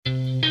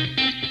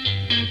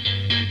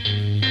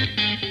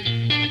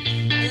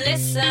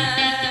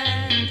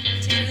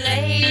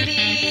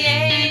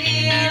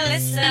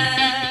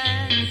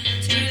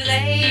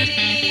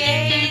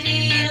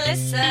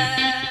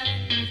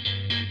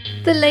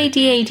the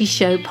Lady Adi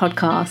Show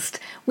podcast.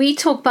 We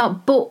talk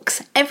about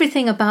books,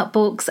 everything about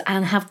books,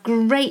 and have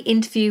great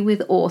interview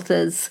with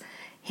authors.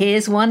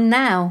 Here's one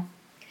now.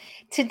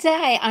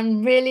 Today,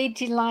 I'm really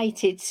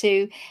delighted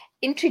to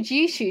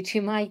introduce you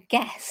to my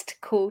guest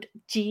called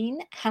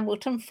Jean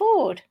Hamilton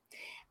Ford.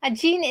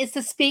 Jean is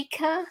a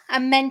speaker, a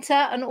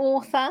mentor, an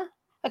author,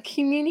 a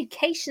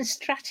communication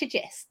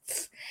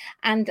strategist,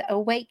 and a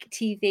Wake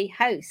TV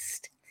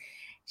host.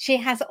 She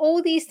has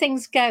all these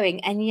things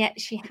going, and yet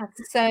she has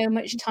so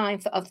much time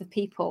for other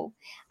people,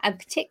 and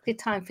particularly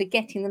time for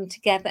getting them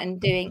together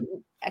and doing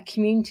a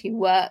community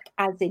work,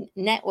 as in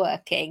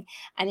networking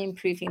and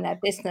improving their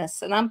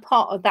business. And I'm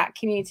part of that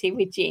community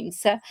with Jean.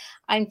 So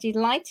I'm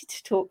delighted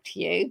to talk to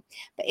you,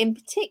 but in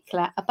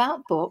particular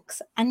about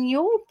books and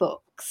your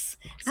books.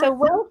 So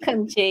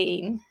welcome,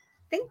 Jean.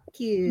 Thank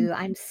you.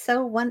 It's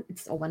so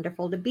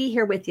wonderful to be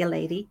here with you,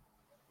 lady.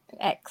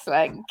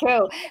 Excellent.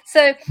 Cool.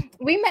 So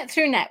we met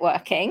through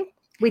networking.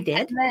 We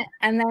did.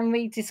 And then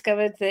we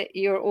discovered that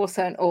you're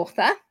also an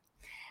author.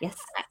 Yes.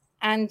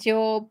 And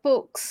your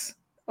books,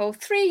 or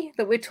three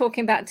that we're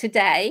talking about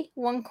today,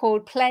 one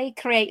called Play,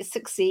 Create,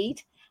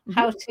 Succeed,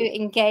 How to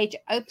Engage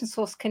Open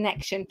Source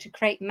Connection to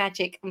Create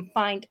Magic and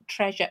Find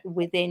Treasure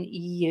Within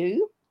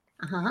You.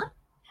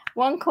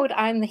 One called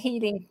I'm the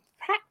Healing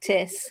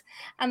Practice.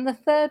 And the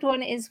third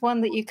one is one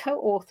that you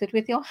co-authored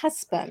with your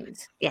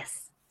husband.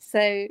 Yes.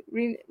 So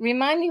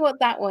remind me what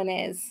that one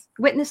is.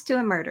 Witness to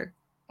a Murder.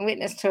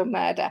 Witness to a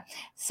Murder.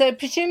 So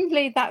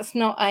presumably that's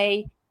not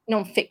a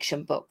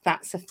non-fiction book.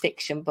 That's a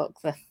fiction book.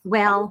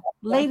 Well,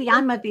 lady,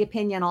 I'm of the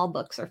opinion all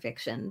books are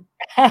fiction.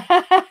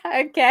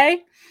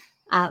 Okay.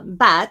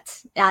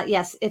 But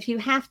yes, if you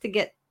have to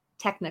get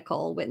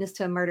technical, Witness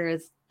to a Murder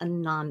is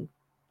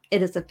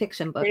it is a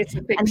fiction book. It's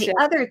a fiction. And the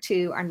other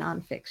two are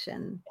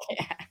nonfiction.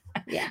 Yeah.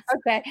 Yes.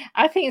 Okay.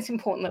 I think it's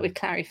important that we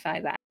clarify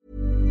that.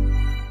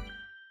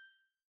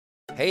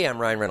 Hey, I'm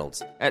Ryan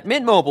Reynolds. At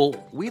Mint Mobile,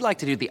 we like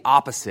to do the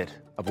opposite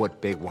of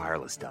what Big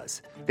Wireless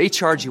does. They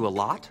charge you a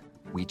lot,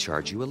 we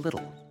charge you a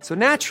little. So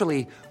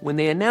naturally, when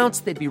they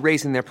announced they'd be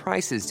raising their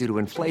prices due to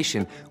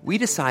inflation, we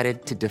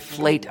decided to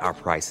deflate our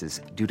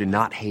prices due to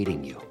not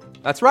hating you.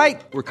 That's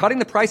right. We're cutting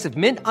the price of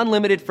Mint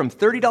Unlimited from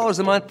 $30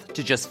 a month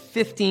to just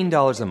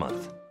 $15 a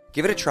month.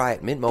 Give it a try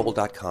at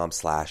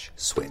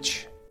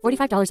mintmobile.com/switch.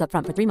 $45 up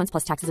front for 3 months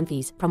plus taxes and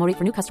fees. Promo rate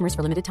for new customers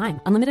for limited time.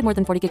 Unlimited more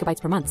than 40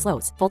 gigabytes per month.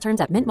 Slows full terms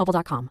at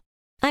mintmobile.com.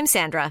 I'm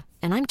Sandra,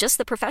 and I'm just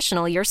the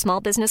professional your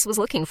small business was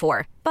looking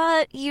for.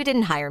 But you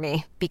didn't hire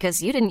me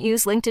because you didn't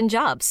use LinkedIn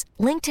Jobs.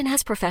 LinkedIn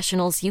has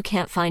professionals you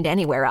can't find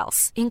anywhere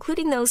else,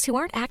 including those who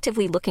aren't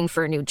actively looking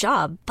for a new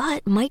job,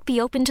 but might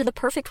be open to the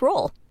perfect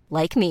role,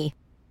 like me.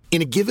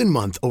 In a given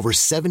month, over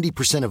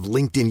 70% of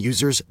LinkedIn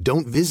users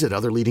don't visit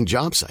other leading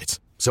job sites.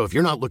 So if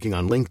you're not looking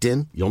on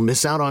LinkedIn, you'll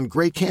miss out on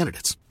great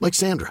candidates like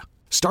Sandra.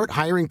 Start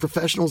hiring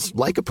professionals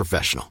like a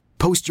professional.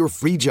 Post your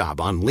free job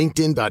on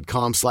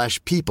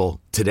linkedin.com/people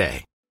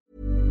today.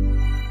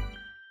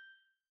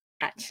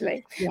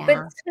 Actually, Yeah.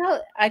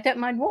 but I don't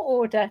mind what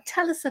order.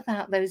 Tell us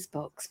about those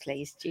books,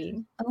 please,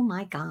 Jean. Oh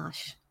my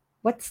gosh.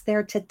 What's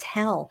there to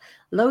tell?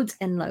 Loads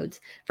and loads.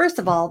 First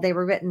of all, they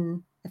were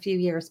written a few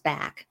years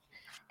back.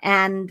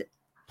 And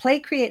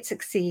Play, Create,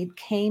 Succeed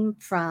came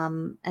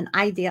from an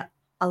idea.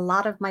 A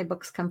lot of my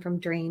books come from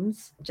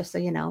dreams, just so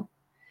you know.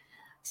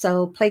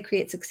 So Play,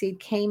 Create,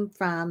 Succeed came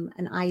from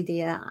an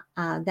idea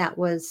that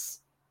was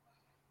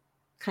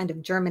kind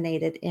of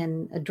germinated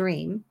in a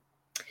dream.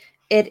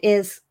 It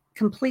is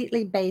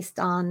completely based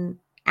on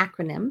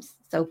acronyms.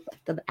 So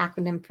the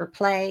acronym for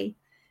play,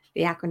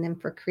 the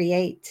acronym for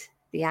create,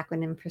 the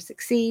acronym for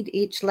succeed.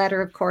 Each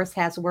letter, of course,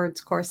 has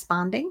words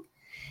corresponding.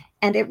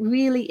 And it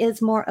really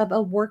is more of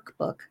a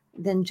workbook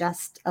than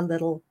just a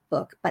little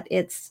book, but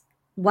it's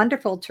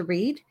wonderful to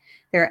read.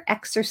 There are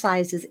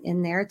exercises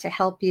in there to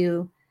help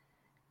you,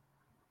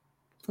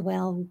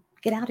 well,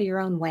 get out of your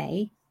own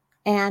way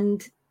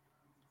and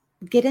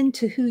get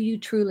into who you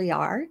truly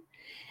are.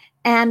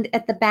 And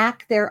at the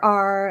back,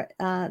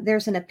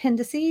 there's an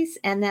appendices,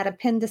 and that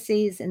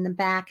appendices in the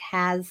back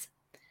has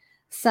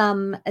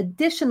some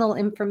additional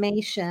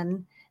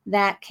information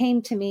that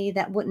came to me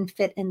that wouldn't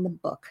fit in the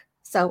book.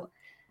 So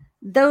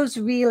those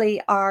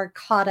really are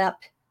caught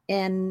up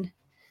in,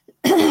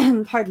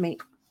 pardon me,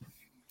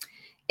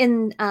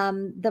 in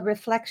the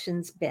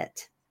reflections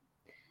bit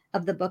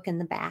of the book in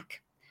the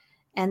back.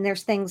 And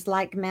there's things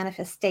like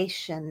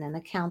manifestation and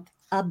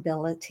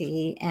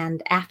accountability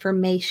and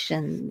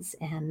affirmations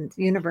and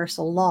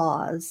universal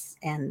laws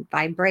and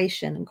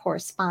vibration and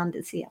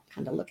correspondence. See, I'm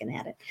kind of looking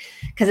at it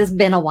because it's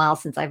been a while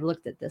since I've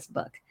looked at this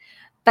book.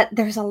 But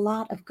there's a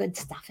lot of good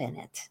stuff in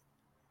it.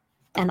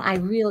 And I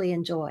really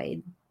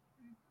enjoyed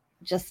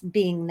just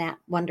being that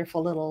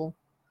wonderful little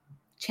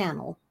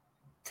channel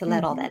to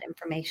let all that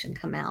information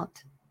come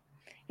out.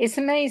 It's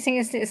amazing,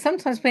 isn't it?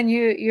 Sometimes when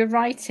you're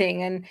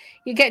writing and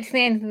you get to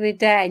the end of the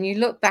day and you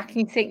look back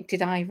and you think,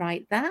 did I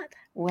write that?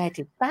 Where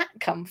did that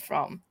come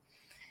from?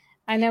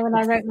 I know when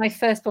I wrote my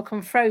first book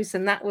on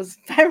Frozen, that was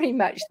very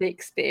much the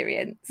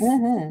experience.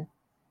 Mm-hmm.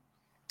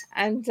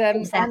 And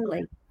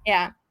exactly.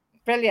 Yeah.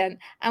 Brilliant.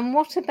 And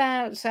what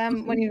about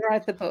when you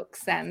write the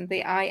books then,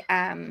 the I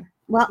Am?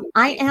 Well,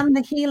 I Am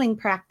the Healing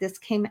practice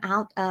came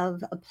out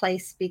of a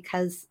place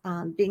because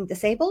being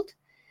disabled,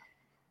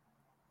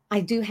 I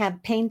do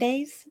have pain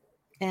days,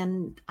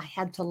 and I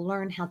had to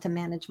learn how to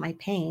manage my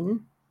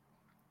pain.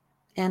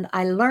 And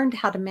I learned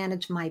how to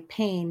manage my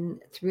pain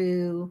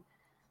through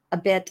a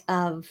bit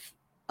of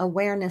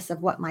awareness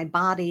of what my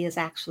body is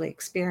actually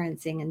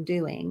experiencing and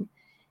doing,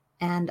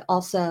 and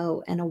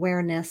also an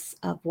awareness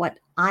of what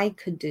I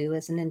could do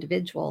as an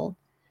individual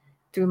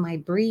through my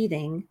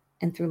breathing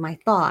and through my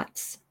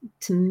thoughts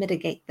to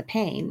mitigate the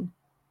pain.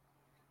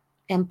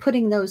 And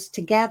putting those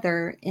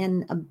together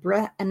in a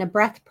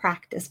breath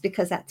practice,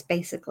 because that's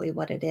basically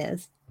what it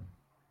is,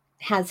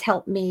 has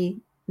helped me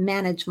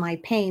manage my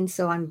pain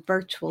so I'm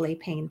virtually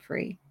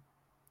pain-free.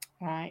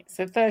 Right.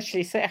 So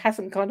virtually, so it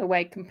hasn't gone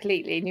away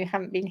completely and you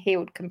haven't been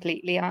healed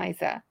completely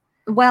either.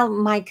 Well,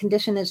 my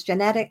condition is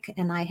genetic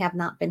and I have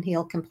not been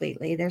healed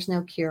completely. There's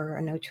no cure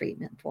or no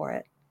treatment for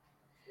it.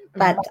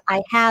 But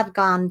I have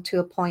gone to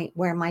a point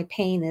where my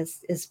pain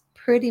is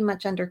pretty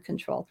much under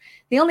control.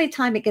 The only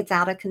time it gets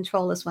out of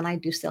control is when I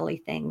do silly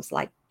things,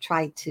 like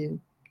try to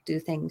do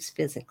things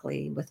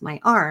physically with my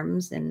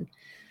arms, and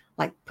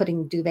like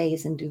putting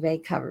duvets and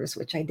duvet covers,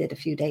 which I did a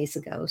few days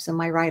ago. So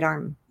my right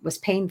arm was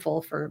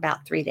painful for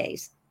about 3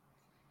 days.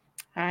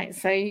 All right.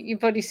 So your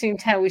body soon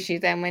tells you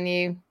then when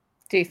you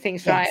do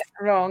things Yes. right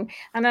or wrong.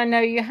 And I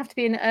know you have to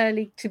be an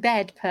early to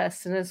bed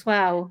person as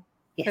well.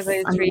 Yes, For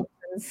those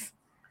reasons.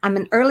 I'm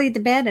an early to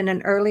bed and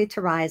an early to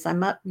rise.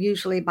 I'm up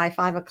usually by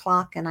 5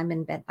 o'clock and I'm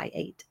in bed by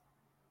 8.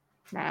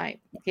 Right.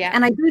 Yeah.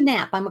 And I do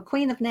nap. I'm a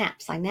queen of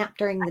naps. I nap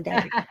during the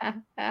day.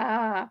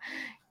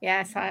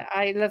 Yes,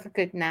 I love a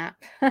good nap.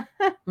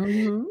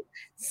 Mm-hmm.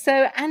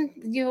 So, and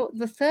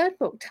the third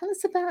book, tell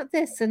us about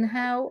this and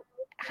how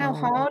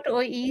hard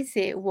or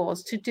easy it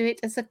was to do it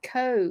as a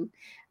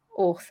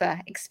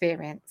co-author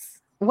experience.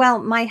 Well,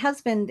 my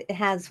husband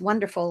has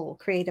wonderful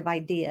creative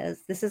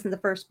ideas. This isn't the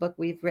first book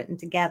we've written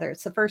together.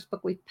 It's the first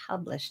book we've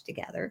published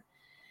together.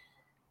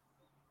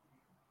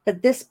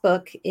 But this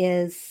book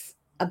is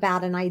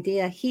about an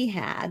idea he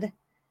had,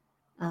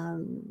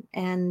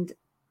 and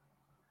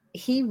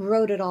he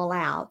wrote it all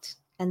out.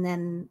 And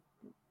then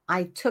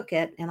I took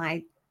it and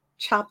I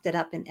chopped it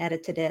up and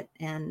edited it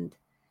and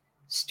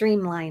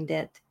streamlined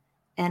it.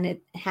 And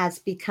it has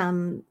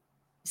become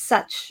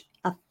such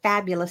a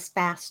fabulous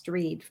fast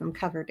read from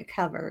cover to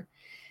cover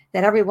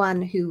that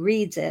everyone who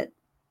reads it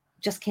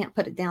just can't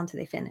put it down till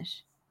they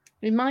finish.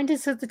 Remind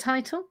us of the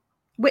title.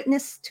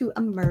 Witness to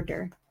a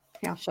Murder.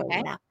 Here, I'll show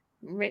you that.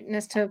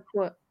 Witness to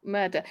a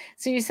Murder.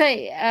 So you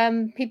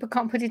say people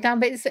can't put it down,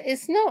 but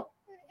it's not,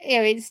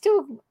 it's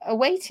still a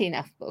weighty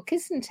enough book,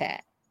 isn't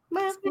it?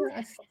 Well,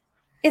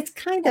 it's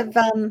kind of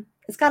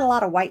it's got a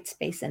lot of white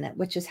space in it,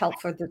 which is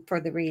helpful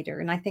for the reader,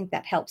 and I think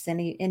that helps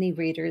any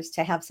readers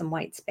to have some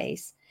white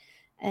space.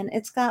 And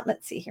it's got,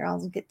 let's see here,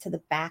 I'll get to the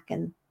back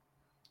and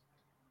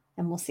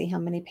we'll see how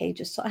many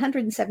pages. So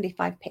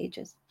 175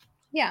 pages.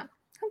 Yeah.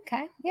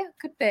 Okay. Yeah,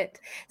 good bit.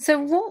 So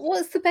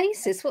what's the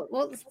basis? Tell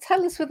us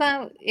tell us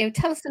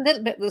a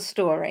little bit of the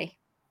story.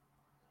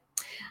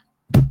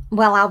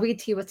 Well, I'll read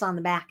to you what's on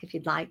the back if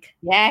you'd like.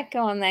 Yeah,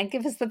 go on then.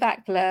 Give us the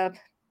back blurb.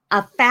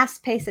 A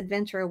fast-paced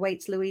adventure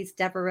awaits Louise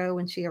Devereaux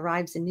when she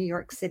arrives in New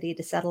York City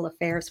to settle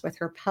affairs with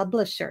her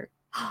publisher.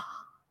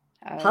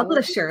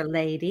 Publisher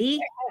lady.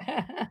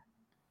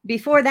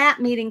 Before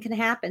that meeting can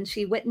happen,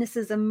 she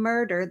witnesses a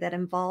murder that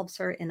involves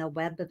her in a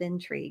web of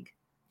intrigue.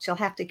 She'll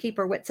have to keep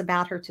her wits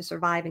about her to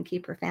survive and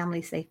keep her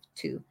family safe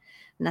too.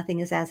 Nothing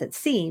is as it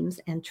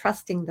seems, and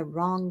trusting the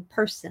wrong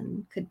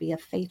person could be a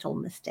fatal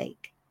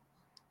mistake.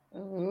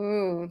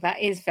 Ooh, that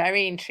is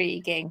very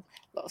intriguing.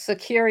 Lots of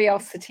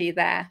curiosity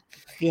there.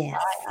 Yes.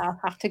 I'll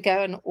have to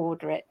go and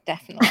order it,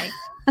 definitely.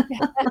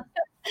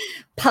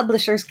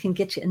 Publishers can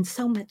get you in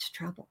so much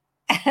trouble.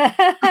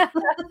 I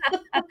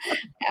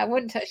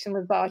wouldn't touch them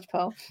with barge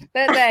pole,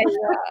 but there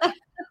you are.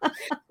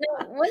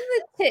 Now, one of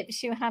the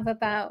tips you have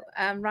about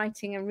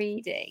writing and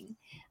reading,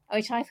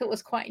 which I thought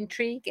was quite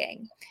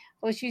intriguing,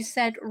 was you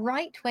said,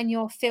 write when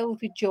you're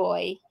filled with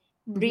joy,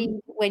 read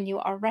when you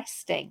are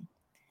resting.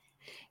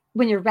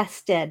 When you're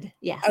rested,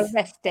 yes. Oh,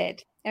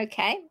 rested.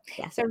 Okay.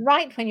 Yes. So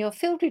write when you're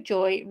filled with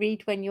joy,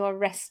 read when you're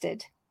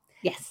rested.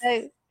 Yes.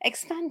 So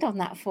expand on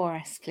that for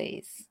us,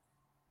 please.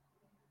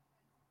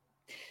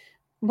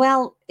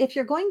 Well, if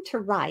you're going to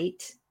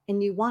write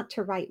and you want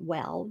to write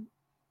well,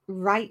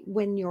 write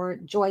when you're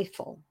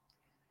joyful.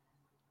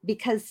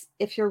 Because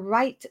if you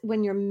write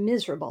when you're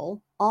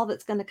miserable, all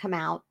that's going to come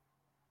out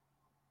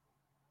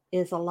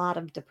is a lot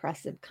of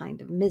depressive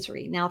kind of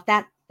misery. Now, if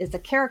that is a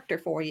character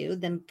for you,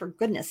 then for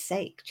goodness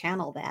sake,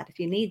 channel that if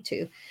you need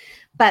to.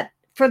 But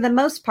for the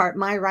most part,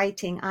 my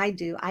writing, I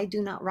do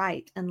not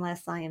write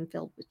unless I am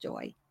filled with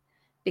joy,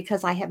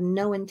 because I have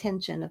no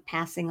intention of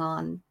passing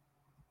on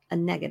a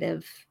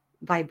negative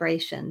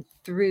vibration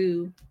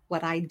through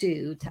what I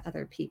do to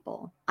other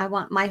people.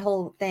 My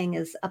whole thing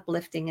is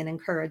uplifting and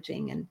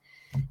encouraging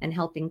and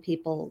helping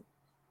people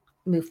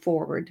move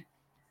forward.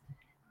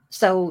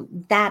 So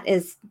that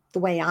is the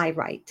way I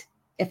write.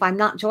 If I'm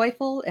not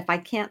joyful, if I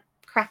can't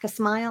crack a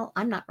smile,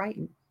 I'm not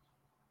writing.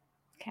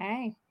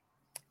 Okay.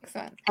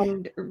 Excellent.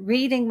 And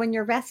reading when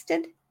you're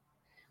rested.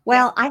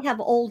 Well, I have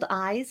old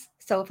eyes.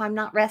 So if I'm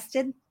not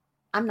rested,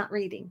 I'm not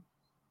reading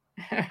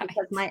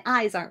because my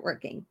eyes aren't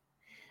working.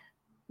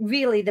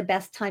 Really, the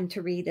best time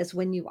to read is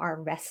when you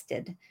are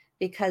rested,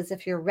 because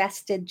if you're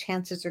rested,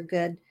 chances are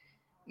good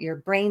your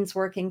brain's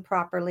working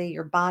properly,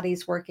 your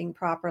body's working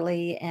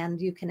properly,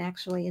 and you can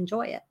actually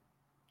enjoy it.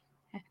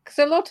 Because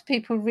a lot of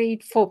people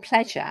read for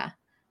pleasure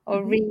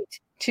or read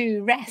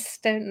to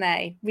rest, don't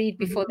they? Read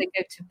before they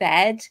go to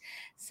bed,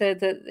 so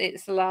that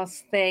it's the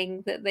last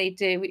thing that they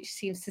do, which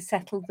seems to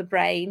settle the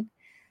brain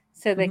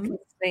so they can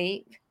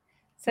sleep.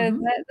 So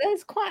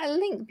there's quite a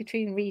link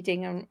between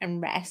reading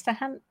and rest. I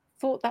hadn't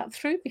thought that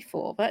through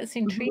before, but it's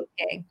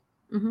intriguing.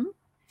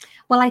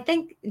 Well, I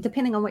think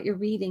depending on what you're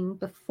reading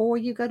before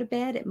you go to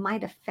bed, it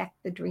might affect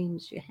the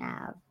dreams you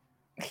have.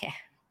 Yeah.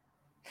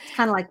 It's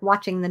kind of like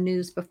watching the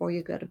news before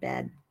you go to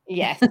bed.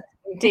 Yes,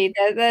 indeed.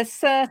 There's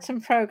certain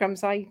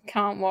programs I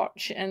can't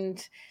watch,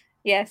 and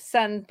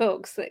certain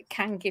books that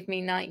can give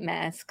me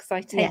nightmares because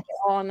I take it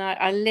on,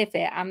 I live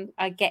it,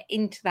 I get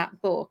into that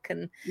book,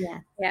 and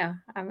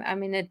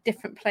I'm in a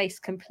different place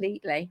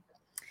completely.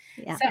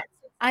 Yeah. So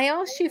I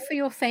asked you for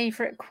your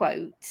favorite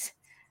quote,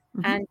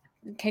 and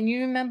can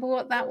you remember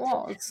what that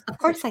was? Of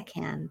course I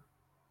can.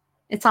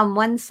 It's on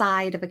one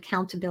side of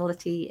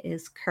accountability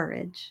is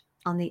courage.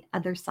 On the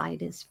other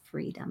side is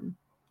freedom.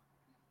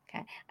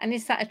 Okay. And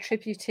is that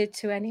attributed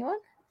to anyone?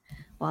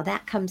 Well,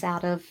 that comes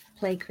out of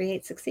Play,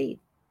 Create, Succeed.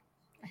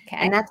 Okay.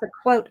 And that's a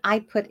quote I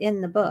put in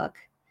the book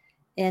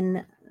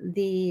in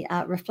the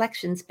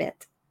reflections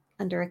bit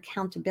under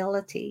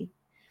accountability.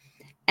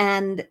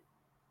 And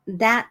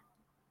that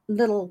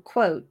little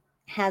quote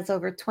has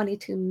over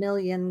 22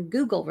 million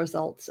Google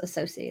results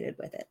associated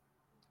with it.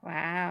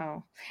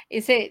 Wow.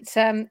 Is it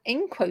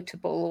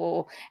InQuotable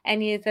or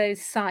any of those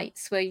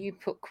sites where you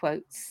put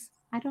quotes?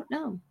 I don't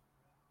know.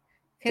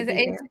 Because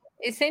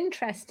it's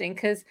interesting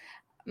because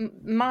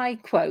my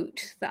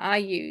quote that I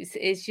use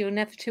is, "You're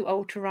never too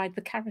old to ride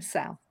the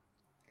carousel."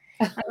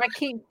 And I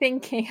keep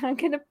thinking I'm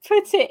going to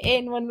put it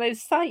in one of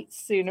those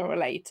sites sooner or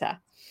later.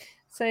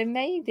 So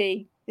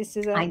maybe this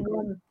is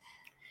one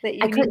that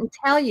you I couldn't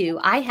tell you.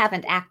 I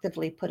haven't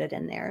actively put it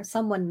in there.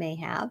 Someone may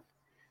have,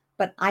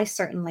 but I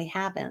certainly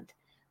haven't.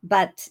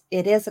 But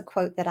it is a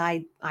quote that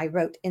I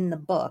wrote in the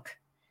book.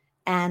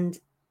 And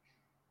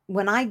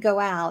when I go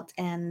out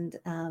and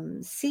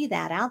see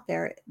that out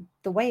there,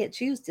 the way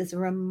it's used is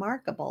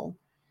remarkable.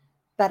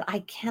 But I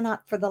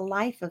cannot for the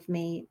life of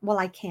me, well,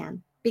 I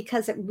can,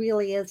 because it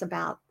really is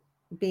about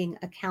being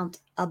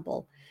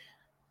accountable.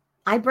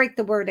 I break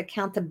the word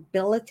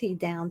accountability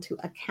down to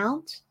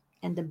account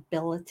and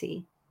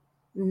ability,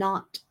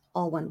 not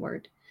all one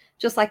word.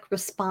 Just like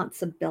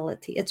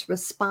responsibility, it's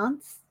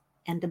response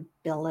and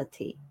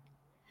ability.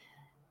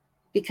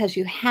 Because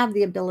you have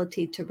the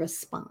ability to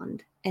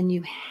respond and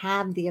you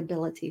have the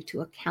ability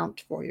to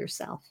account for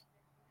yourself.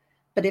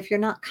 But if you're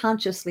not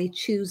consciously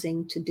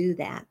choosing to do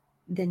that,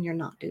 then you're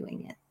not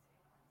doing it.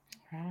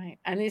 Right.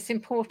 And it's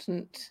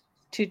important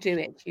to do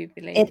it, you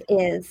believe? It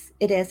is.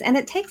 It is. And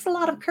it takes a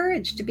lot of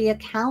courage to be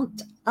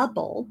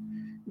accountable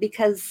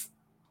because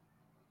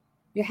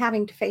you're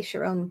having to face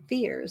your own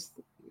fears.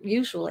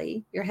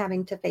 Usually you're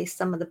having to face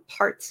some of the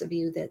parts of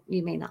you that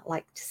you may not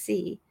like to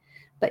see,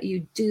 but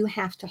you do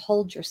have to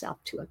hold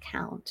yourself to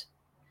account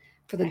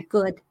for the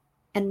good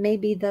and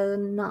maybe the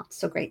not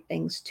so great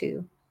things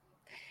too.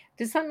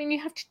 Does that mean you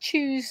have to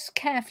choose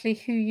carefully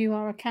who you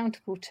are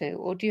accountable to,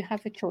 or do you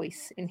have a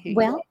choice in who you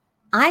are? Well,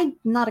 I'm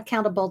not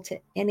accountable to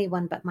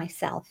anyone but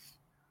myself.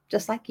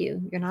 Just like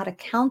you, you're not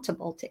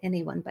accountable to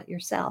anyone but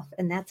yourself.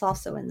 And that's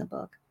also in the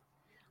book.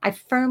 I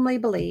firmly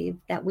believe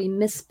that we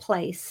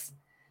misplace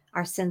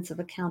our sense of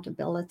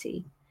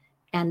accountability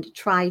and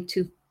try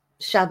to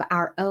shove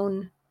our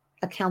own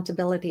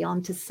accountability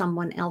onto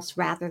someone else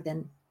rather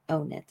than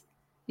own it.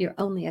 You're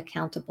only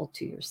accountable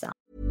to yourself.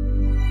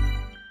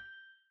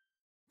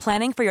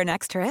 Planning for your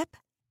next trip?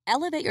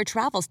 Elevate your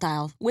travel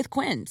style with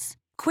Quince.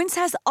 Quince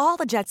has all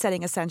the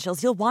jet-setting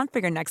essentials you'll want for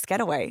your next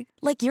getaway,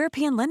 like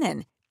European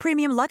linen,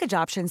 premium luggage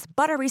options,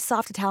 buttery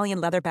soft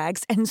Italian leather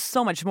bags, and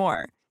so much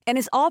more. And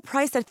is all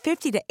priced at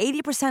 50 to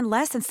 80%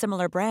 less than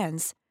similar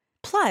brands.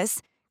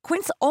 Plus,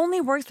 Quince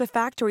only works with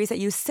factories that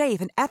use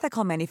safe and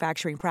ethical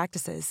manufacturing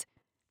practices.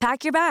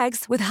 Pack your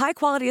bags with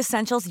high-quality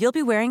essentials you'll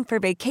be wearing for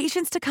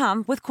vacations to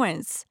come with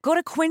Quince. Go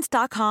to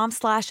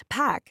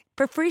quince.com/pack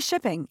for free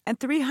shipping and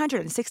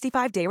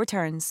 365-day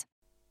returns.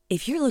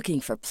 If you're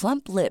looking for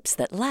plump lips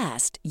that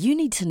last, you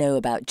need to know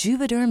about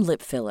Juvederm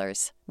lip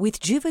fillers. With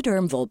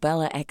Juvederm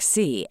Volbella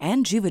XC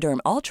and Juvederm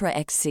Ultra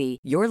XC,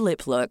 your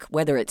lip look,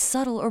 whether it's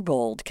subtle or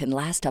bold, can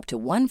last up to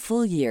 1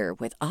 full year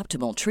with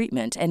optimal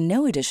treatment and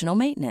no additional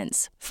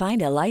maintenance.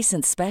 Find a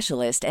licensed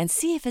specialist and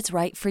see if it's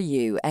right for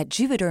you at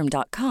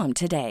Juvederm.com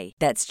today.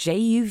 That's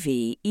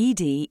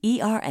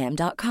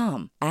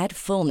JUVEDERM.com. Add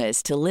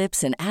fullness to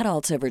lips in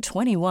adults over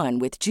 21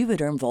 with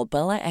Juvederm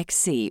Volbella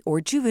XC or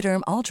Juvederm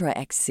Ultra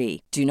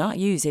XC. Do not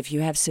use if you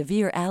have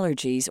severe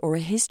allergies or a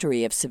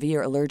history of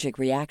severe allergic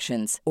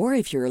reactions, or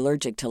if you're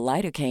allergic to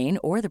lidocaine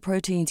or the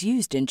proteins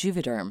used in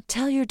Juvederm.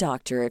 Tell your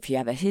doctor if you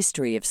have a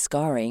history of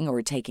scarring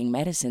or taking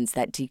medicines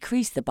that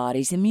decrease the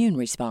body's immune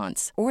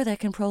response or that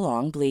can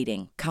prolong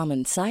bleeding.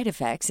 Common side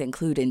effects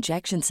include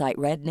injection site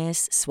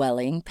redness,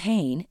 swelling,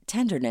 pain,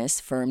 tenderness,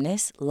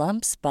 firmness,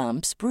 lumps,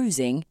 bumps,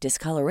 bruising,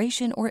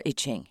 discoloration, or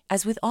itching.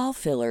 As with all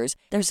fillers,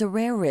 there's a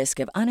rare risk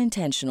of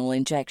unintentional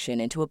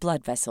injection into a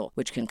blood vessel,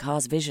 which can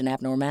cause vision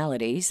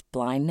abnormalities,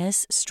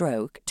 blindness,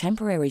 stroke,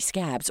 temporary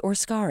scabs, or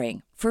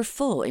scarring. For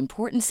full,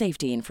 important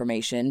safety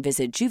information,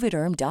 visit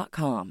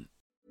Juvederm.com.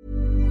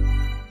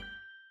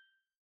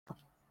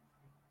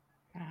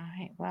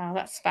 Right, wow,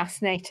 that's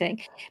fascinating.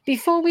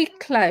 Before we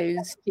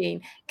close,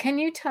 Jean, can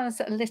you tell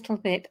us a little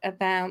bit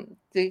about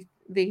the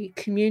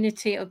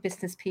community of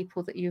business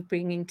people that you're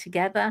bringing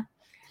together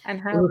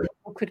and how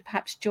people could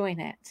perhaps join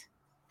it?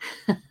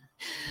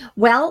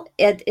 Well,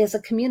 it is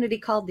a community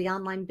called the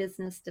Online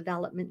Business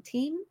Development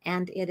Team,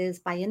 and it is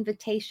by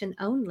invitation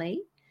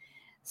only.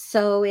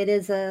 So it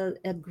is a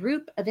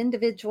group of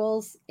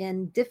individuals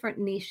in different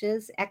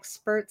niches,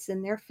 experts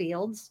in their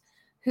fields,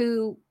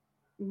 who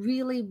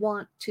really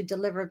want to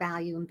deliver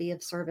value and be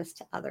of service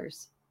to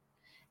others.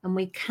 And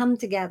we come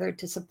together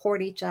to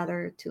support each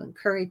other, to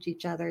encourage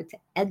each other, to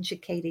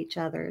educate each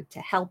other, to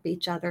help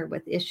each other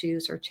with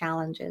issues or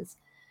challenges.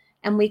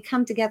 And we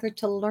come together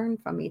to learn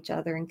from each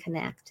other and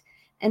connect.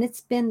 And it's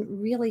been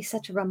really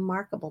such a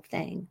remarkable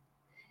thing.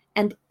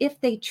 And if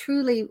they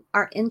truly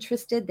are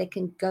interested, they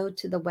can go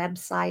to the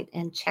website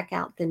and check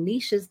out the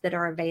niches that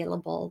are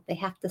available. They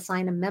have to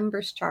sign a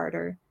members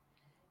charter,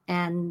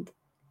 or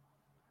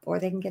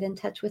they can get in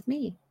touch with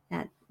me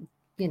at,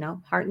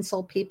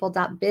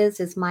 heartandsoulpeople.biz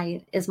is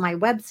my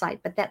website,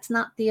 but that's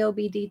not the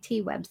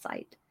OBDT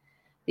website.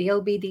 The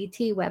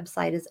OBDT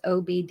website is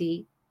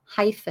obd-team.com.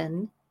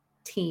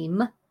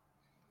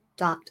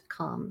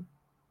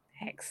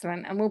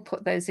 Excellent. And we'll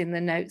put those in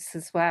the notes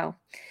as well,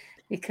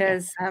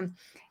 because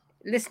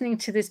listening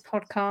to this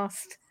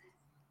podcast,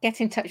 get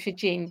in touch with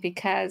Jean,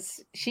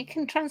 because she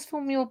can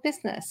transform your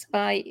business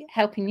by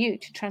helping you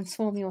to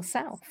transform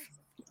yourself.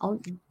 Oh,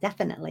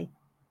 definitely.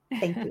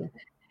 Thank you.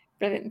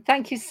 Brilliant.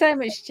 Thank you so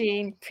much,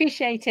 Jean.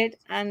 Appreciate it,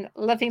 and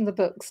loving the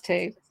books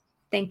too.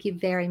 Thank you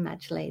very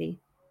much,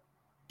 lady.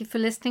 Thank you for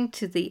listening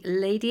to the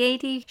Lady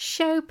AD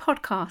Show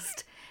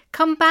podcast.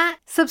 Come back,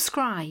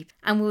 subscribe,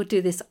 and we'll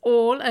do this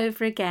all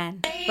over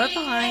again.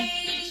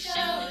 Bye-bye.